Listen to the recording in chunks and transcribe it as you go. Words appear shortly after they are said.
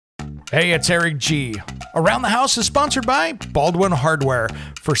Hey, it's Eric G. Around the House is sponsored by Baldwin Hardware.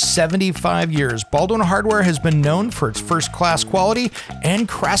 For 75 years, Baldwin Hardware has been known for its first-class quality and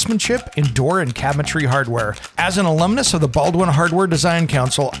craftsmanship in door and cabinetry hardware. As an alumnus of the Baldwin Hardware Design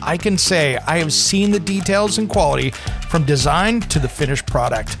Council, I can say I have seen the details and quality from design to the finished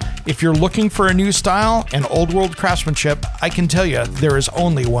product. If you're looking for a new style and old-world craftsmanship, I can tell you there is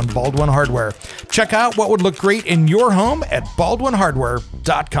only one Baldwin Hardware. Check out what would look great in your home at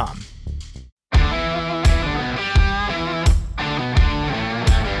baldwinhardware.com.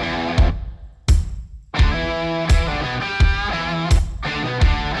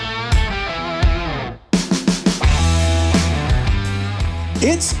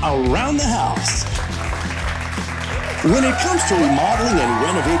 It's Around the House. When it comes to remodeling and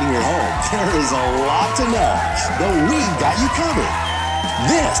renovating your home, there is a lot to know, but we've got you covered.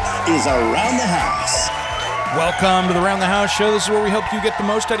 This is Around the House. Welcome to the Around the House show. This is where we help you get the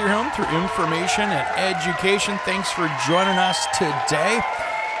most out of your home through information and education. Thanks for joining us today.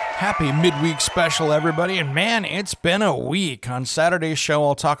 Happy midweek special, everybody. And man, it's been a week. On Saturday's show,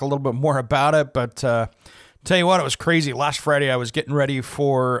 I'll talk a little bit more about it, but tell you what, it was crazy. Last Friday, I was getting ready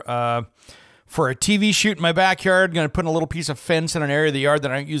for a TV shoot in my backyard. Going to put in a little piece of fence in an area of the yard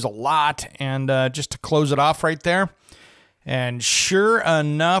that I don't use a lot, and just to close it off right there. And sure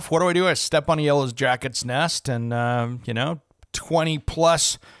enough, what do? I step on a yellow jacket's nest, and 20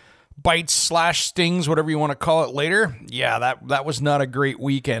 plus bites / stings, whatever you want to call it later. Yeah, that was not a great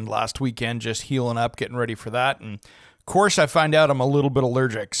weekend last weekend. Just healing up, getting ready for that, and of course, I find out I'm a little bit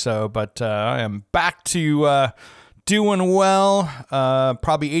allergic, but I am back to doing well,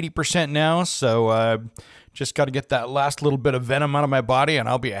 probably 80% now, so just got to get that last little bit of venom out of my body, and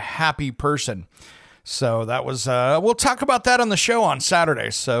I'll be a happy person. So that was, we'll talk about that on the show on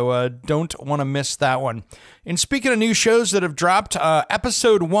Saturday, so don't want to miss that one. And speaking of new shows that have dropped,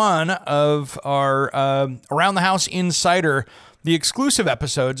 episode 1 of our Around the House Insider, the exclusive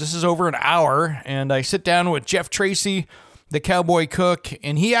episodes. This is over an hour, and I sit down with Jeff Tracy, the cowboy cook,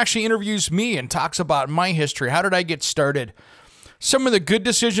 and he actually interviews me and talks about my history. How did I get started? Some of the good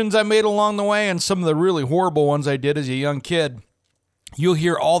decisions I made along the way, and some of the really horrible ones I did as a young kid. You'll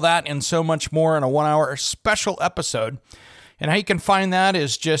hear all that and so much more in a 1-hour special episode. And how you can find that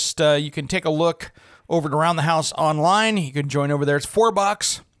is just, you can take a look over at Around the House online. You can join over there. It's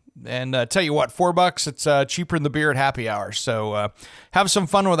 $4. And tell you what, $4, it's cheaper than the beer at happy hour. So have some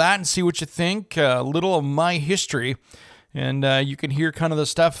fun with that and see what you think. A little of my history. And you can hear kind of the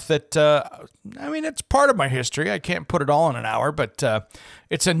stuff that, it's part of my history. I can't put it all in an hour, but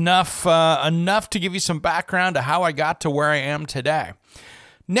it's enough to give you some background to how I got to where I am today.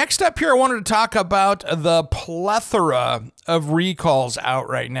 Next up here, I wanted to talk about the plethora of recalls out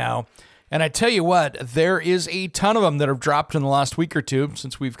right now. And I tell you what, there is a ton of them that have dropped in the last week or two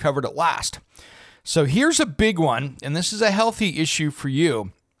since we've covered it last. So here's a big one, and this is a healthy issue for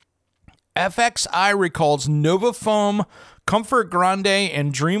you. FXI recalls Nova Foam, Comfort Grande,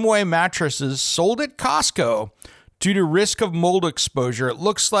 and Dreamway mattresses sold at Costco due to risk of mold exposure. It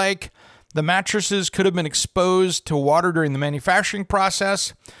looks like the mattresses could have been exposed to water during the manufacturing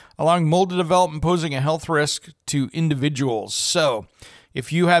process, allowing mold to develop and posing a health risk to individuals. So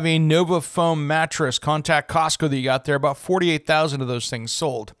if you have a Nova Foam mattress, contact Costco that you got there. About 48,000 of those things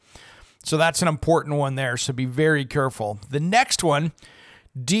sold. So that's an important one there, so be very careful. The next one,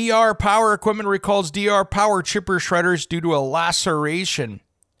 DR Power Equipment recalls DR Power chipper shredders due to a laceration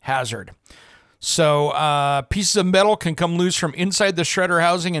hazard. So pieces of metal can come loose from inside the shredder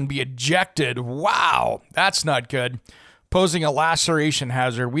housing and be ejected. Wow, that's not good. Posing a laceration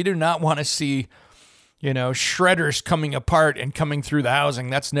hazard. We do not want to see shredders coming apart and coming through the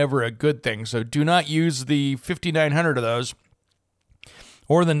housing. That's never a good thing. So do not use the 5,900 of those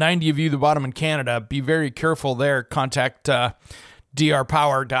or the 90 of you that bought them in Canada. Be very careful there. Contact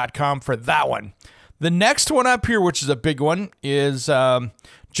drpower.com for that one. The next one up here, which is a big one, is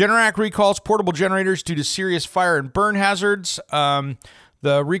Generac recalls portable generators due to serious fire and burn hazards.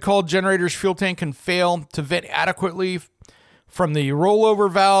 The recalled generator's fuel tank can fail to vent adequately from the rollover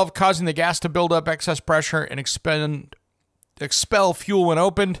valve, causing the gas to build up excess pressure and expel fuel when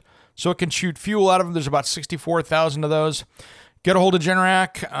opened, so it can shoot fuel out of them. There's about 64,000 of those. Get a hold of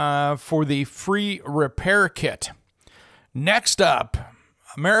Generac for the free repair kit. Next up,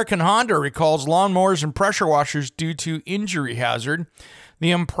 American Honda recalls lawnmowers and pressure washers due to injury hazard.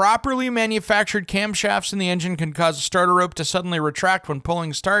 The improperly manufactured camshafts in the engine can cause a starter rope to suddenly retract when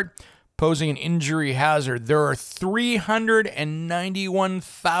pulling start, posing an injury hazard. There are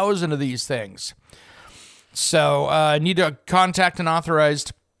 391,000 of these things. So need to contact an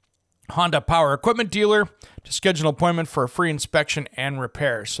authorized Honda Power Equipment dealer to schedule an appointment for a free inspection and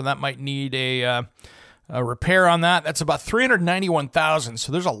repair. So that might need a repair on that. That's about $391,000.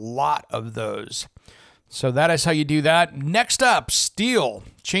 So there's a lot of those. So that is how you do that. Next up, Steel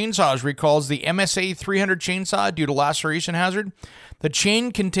Chainsaws recalls the MSA 300 chainsaw due to laceration hazard. The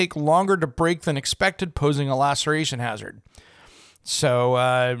chain can take longer to break than expected, posing a laceration hazard.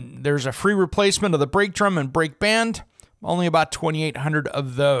 So there's a free replacement of the brake drum and brake band. Only about 2,800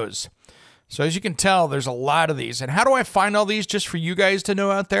 of those. So as you can tell, there's a lot of these. And how do I find all these just for you guys to know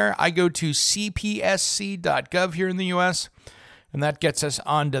out there? I go to cpsc.gov here in the US, and that gets us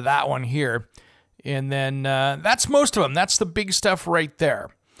onto that one here. And then that's most of them. That's the big stuff right there.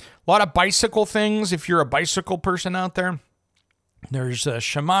 A lot of bicycle things if you're a bicycle person out there. There's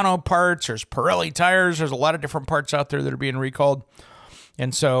Shimano parts, there's Pirelli tires, there's a lot of different parts out there that are being recalled.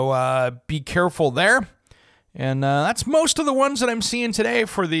 And so be careful there. And that's most of the ones that I'm seeing today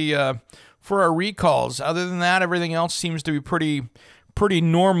for the for our recalls. Other than that, everything else seems to be pretty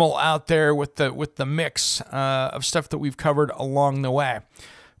normal out there with the mix of stuff that we've covered along the way.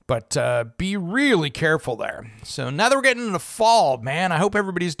 But be really careful there. So now that we're getting into fall, man, I hope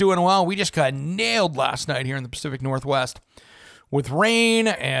everybody's doing well. We just got nailed last night here in the Pacific Northwest with rain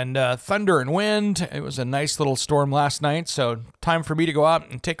and thunder and wind. It was a nice little storm last night. So time for me to go out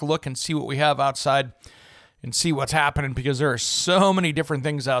and take a look and see what we have outside and see what's happening, because there are so many different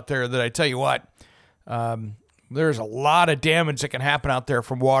things out there that I tell you what, there's a lot of damage that can happen out there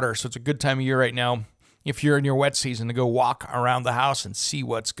from water. So it's a good time of year right now, if you're in your wet season, to go walk around the house and see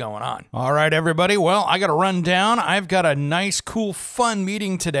what's going on. All right, everybody. Well, I got to run down. I've got a nice, cool, fun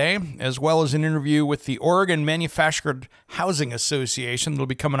meeting today, as well as an interview with the Oregon Manufactured Housing Association that'll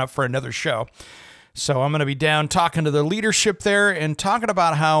be coming up for another show. So I'm going to be down talking to the leadership there and talking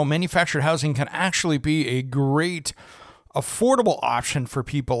about how manufactured housing can actually be a great, affordable option for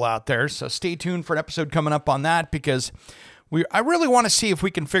people out there. So stay tuned for an episode coming up on that, because I really want to see if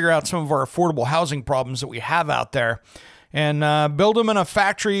we can figure out some of our affordable housing problems that we have out there and build them in a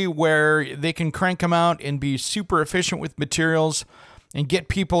factory where they can crank them out and be super efficient with materials and get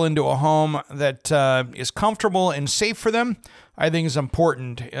people into a home that is comfortable and safe for them. I think is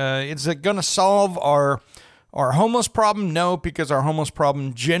important. Is it going to solve our homeless problem? No, because our homeless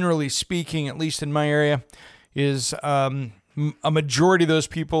problem, generally speaking, at least in my area, is a majority of those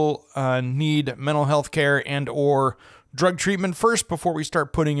people need mental health care and or drug treatment first before we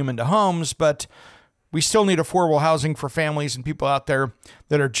start putting them into homes. But we still need affordable housing for families and people out there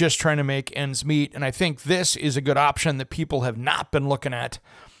that are just trying to make ends meet. And I think this is a good option that people have not been looking at,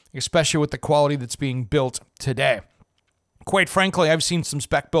 especially with the quality that's being built today. Quite frankly, I've seen some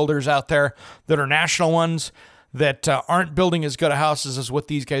spec builders out there that are national ones that aren't building as good of houses as what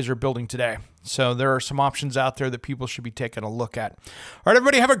these guys are building today. So there are some options out there that people should be taking a look at. All right,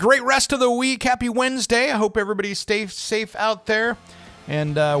 everybody, have a great rest of the week. Happy Wednesday. I hope everybody stays safe out there.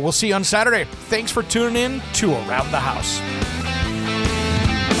 And we'll see you on Saturday. Thanks for tuning in to Around the House.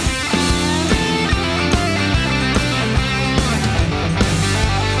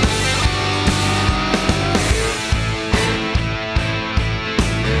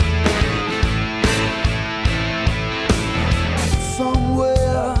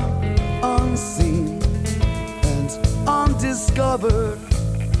 Somewhere unseen and undiscovered,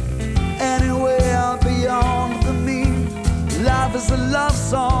 anywhere beyond the mean. Life is a love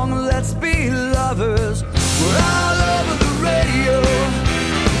song, let's be lovers. We're all over the radio.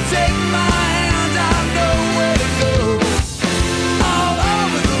 Take my hand, I know where to go. All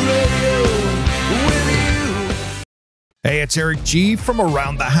over the radio with you. Hey, it's Eric G. from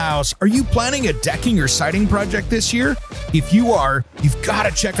Around the House. Are you planning a decking or siding project this year? If you are, you've got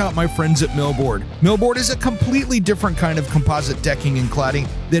to check out my friends at Millboard. Millboard is a completely different kind of composite decking and cladding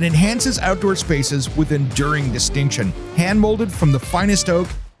that enhances outdoor spaces with enduring distinction. Hand-molded from the finest oak,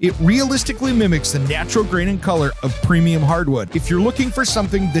 it realistically mimics the natural grain and color of premium hardwood. If you're looking for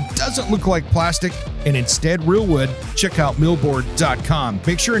something that doesn't look like plastic and instead real wood, check out millboard.com.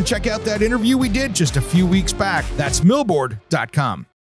 Make sure and check out that interview we did just a few weeks back. That's millboard.com.